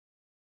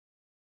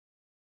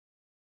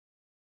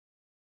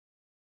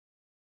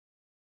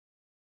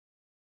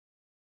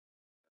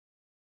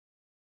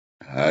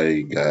Hi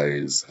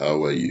guys,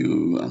 how are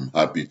you? I'm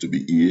happy to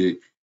be here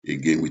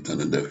again with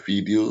another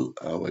video.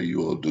 How are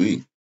you all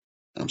doing?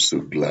 I'm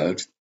so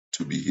glad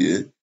to be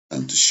here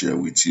and to share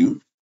with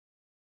you.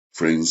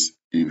 Friends,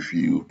 if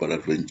you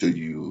peradventure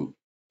you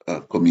are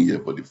coming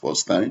here for the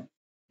first time,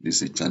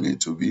 this is a channel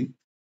to be.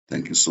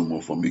 Thank you so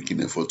much for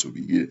making effort to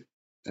be here.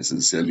 I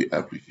sincerely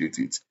appreciate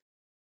it.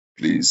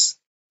 Please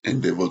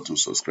endeavor to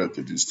subscribe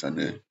to this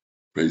channel,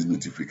 press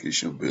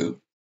notification bell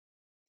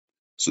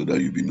so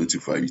that you'll be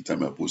notified each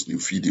time I post new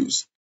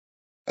videos.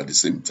 At the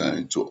same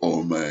time, to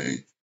all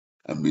my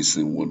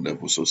amazing,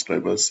 wonderful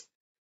subscribers,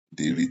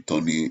 the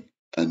returning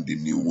and the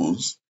new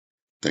ones,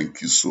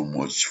 thank you so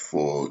much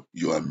for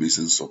your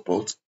amazing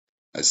support.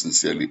 I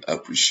sincerely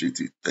appreciate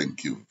it.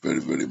 Thank you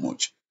very, very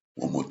much.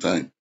 One more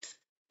time,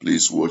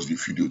 please watch the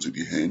video to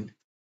the end.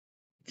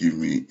 Give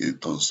me a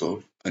thumbs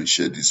up and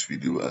share this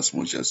video as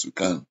much as you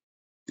can.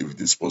 If it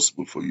is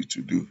possible for you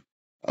to do,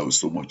 I will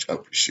so much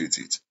appreciate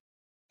it.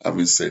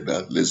 Having said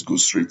that, let's go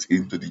straight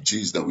into the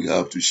gist that we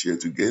have to share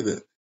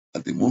together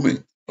at the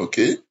moment.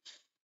 Okay?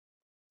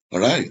 All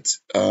right.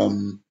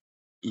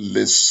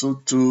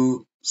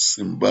 Lesotho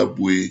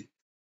Zimbabwe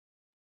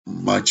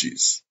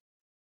matches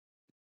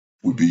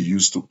will be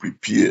used to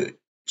prepare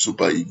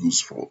Super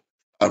Eagles for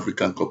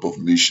African Cup of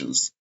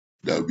Nations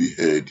that will be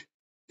held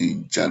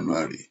in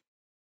January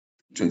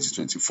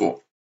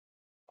 2024.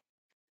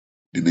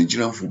 The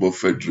Nigerian Football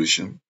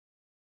Federation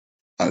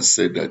has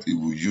said that it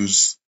will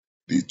use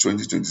the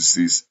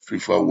 2026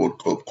 FIFA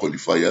World Cup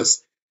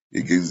qualifiers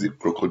against the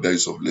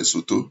Crocodiles of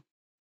Lesotho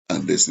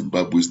and the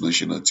Zimbabwe's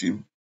national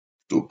team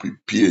to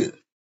prepare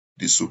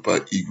the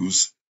Super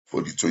Eagles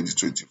for the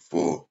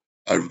 2024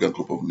 African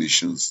Cup of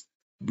Nations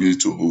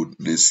built to hold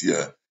next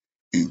year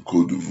in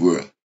Cote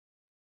d'Ivoire.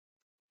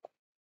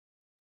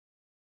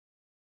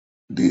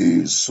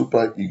 The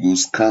Super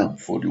Eagles camp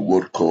for the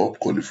World Cup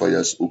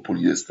qualifiers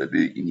opened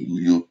yesterday in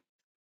Uyo,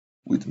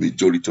 with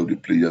majority of the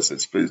players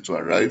expected to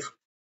arrive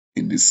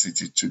in the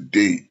city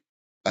today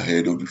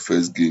ahead of the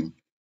first game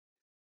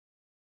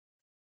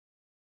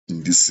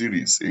in the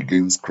series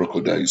against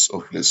Crocodiles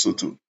of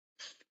Lesotho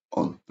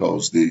on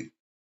Thursday.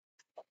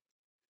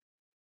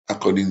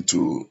 According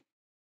to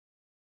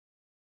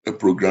a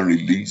program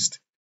released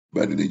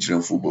by the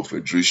Nigerian Football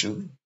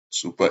Federation,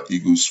 Super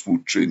Eagles full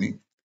training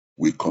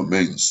will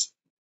commence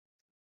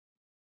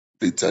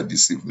later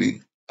this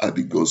evening at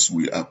the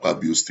Godswill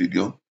Akpabio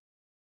Stadium,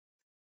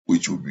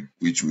 which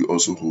will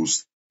also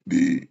host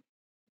the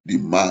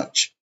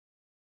match.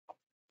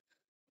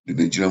 The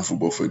Nigerian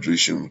Football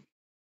Federation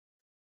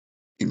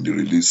in the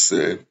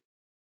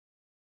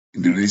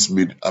release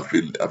made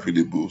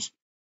available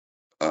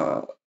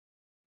uh,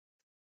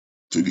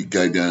 to the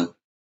Guardian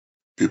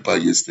paper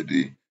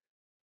yesterday.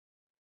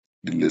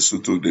 The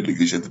Lesotho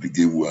delegation to the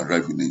game will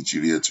arrive in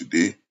Nigeria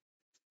today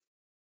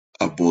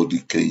aboard the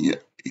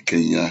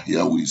Kenya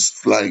Airways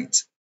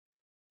flight.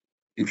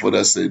 It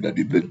further said that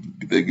the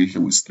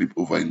delegation will sleep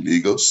over in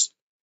Lagos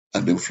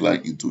and then fly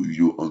into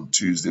Uyo on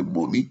Tuesday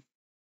morning,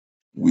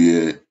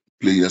 where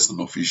players and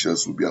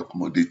officials will be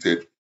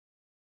accommodated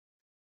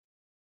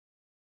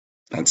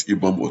at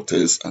Ibom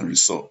hotels and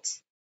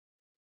resorts.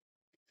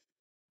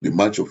 The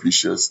match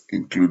officials,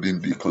 including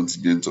the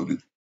contingent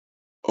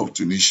of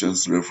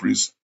Tunisians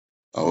referees,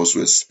 are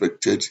also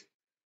expected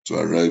to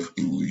arrive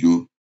in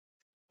Uyo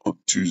on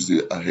Tuesday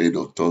ahead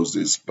of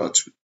Thursday's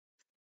battle.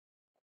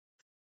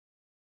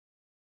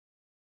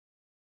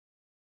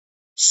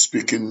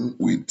 Speaking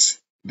with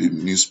the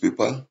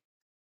newspaper,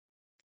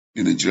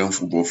 the Nigerian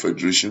Football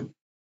Federation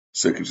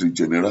Secretary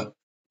General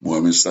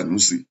Mohammed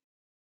Sanusi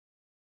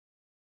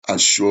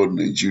assured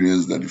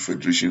Nigerians that the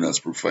Federation has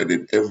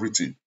provided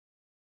everything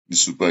the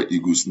Super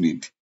Eagles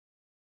need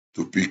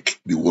to pick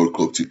the World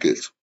Cup ticket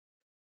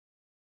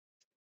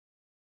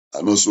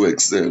and also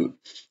excel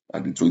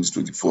at the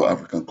 2024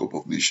 African Cup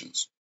of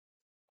Nations.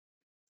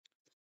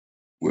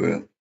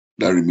 Well,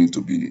 that remains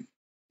to be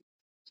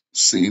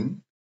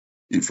seen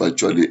if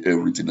actually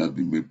everything has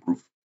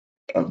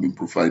been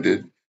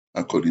provided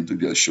according to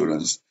the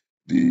assurance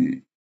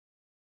the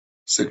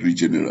Secretary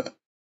General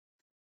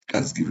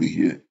has given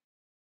here,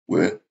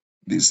 where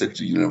the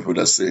Secretary General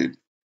further said,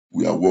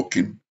 "We are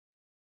working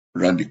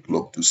round the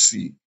clock to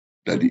see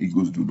that the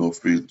Eagles do not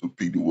fail to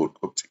pick the World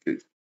Cup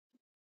ticket."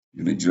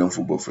 The Nigerian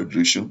Football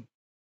Federation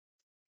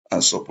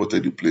has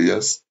supported the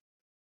players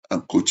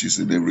and coaches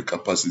in every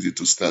capacity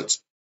to start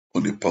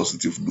on a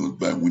positive note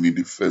by winning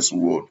the first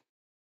World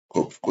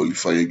Cup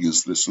qualifier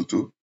against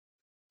Lesotho,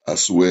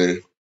 as well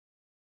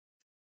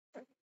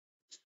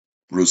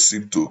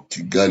proceed to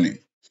Kigali,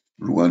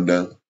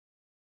 Rwanda,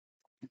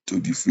 to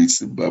defeat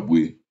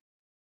Zimbabwe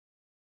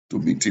to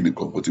maintain a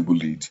comfortable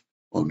lead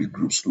on the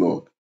group's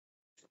log.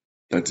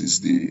 That is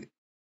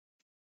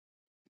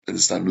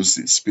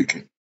Sanusi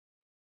speaking.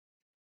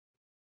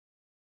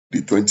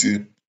 The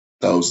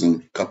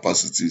 20,000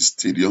 capacity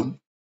stadium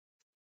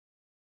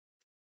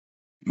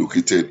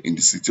located in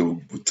the city of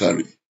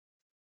Butare,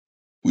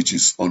 which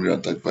is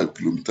 135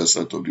 kilometers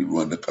south of the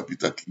Rwanda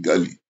capital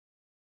Kigali,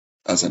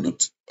 as an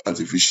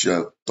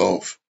artificial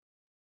turf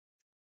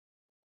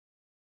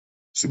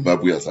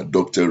Zimbabwe has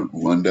adopted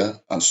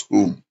Rwanda as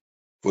home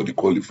for the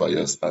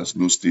qualifiers as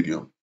no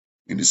stadium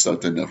in the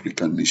Southern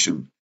African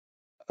nation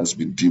has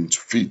been deemed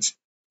fit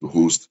to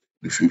host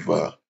the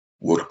FIFA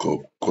World Cup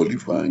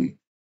qualifying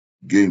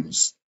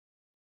games.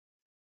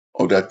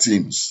 Other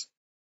teams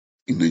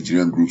in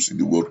Nigerian groups in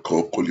the World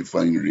Cup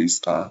qualifying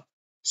race are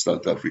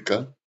South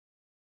Africa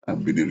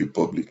and Benin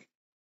Republic.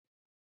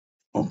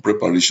 On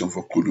preparation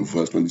for Cote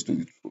d'Ivoire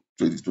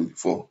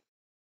 2024,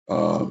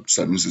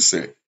 Sanusi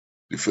said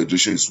the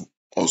federation is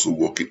also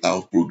working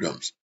out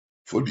programs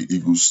for the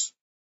Eagles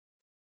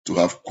to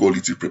have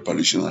quality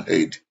preparation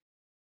ahead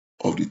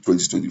of the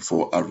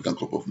 2024 African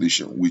Cup of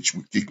Nations, which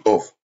will kick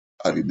off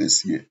early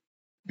next year.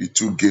 The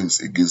two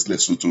games against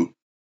Lesotho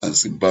and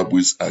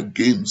Zimbabwe are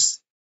games,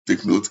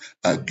 take note,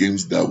 are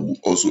games that will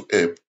also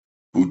help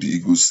put the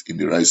Eagles in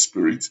the right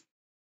spirit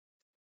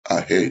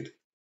ahead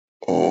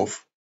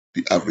of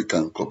the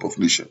African Cup of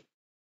Nations.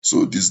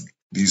 So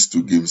these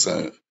two games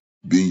are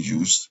being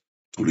used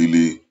to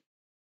really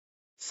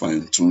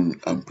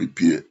fine-tune and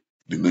prepare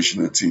the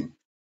national team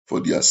for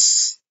the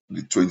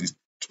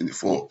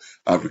 2024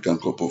 African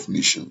Cup of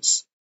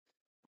Nations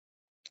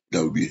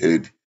that will be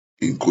held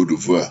in Cote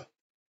d'Ivoire.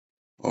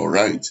 All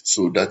right,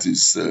 so that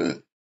is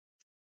the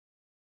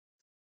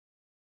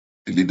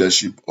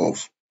leadership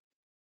of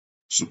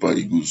Super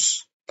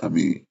Eagles,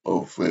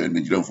 of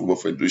Nigerian Football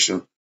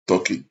Federation,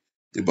 talking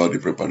about the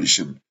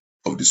preparation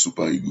of the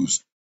Super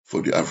Eagles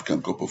for the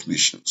African Cup of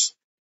Nations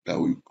that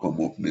will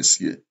come up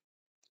next year.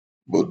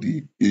 But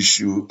the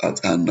issue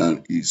at hand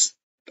now is,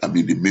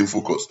 the main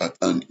focus at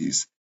hand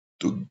is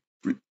to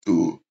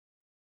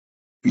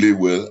play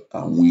well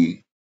and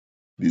win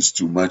these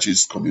two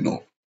matches coming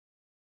up.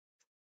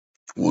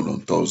 One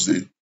on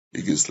Thursday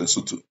against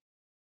Lesotho,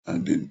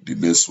 and then the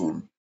next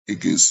one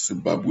against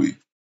Zimbabwe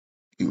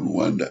in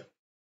Rwanda.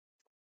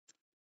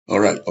 All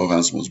right, all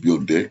hands must be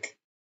on deck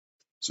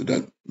so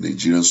that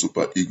Nigerian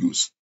Super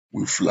Eagles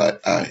will fly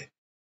high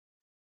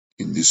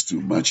in these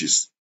two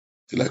matches.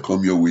 Till I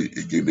come your way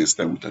again next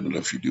time with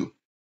another video,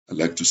 I'd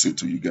like to say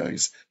to you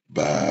guys,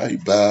 bye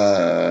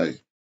bye.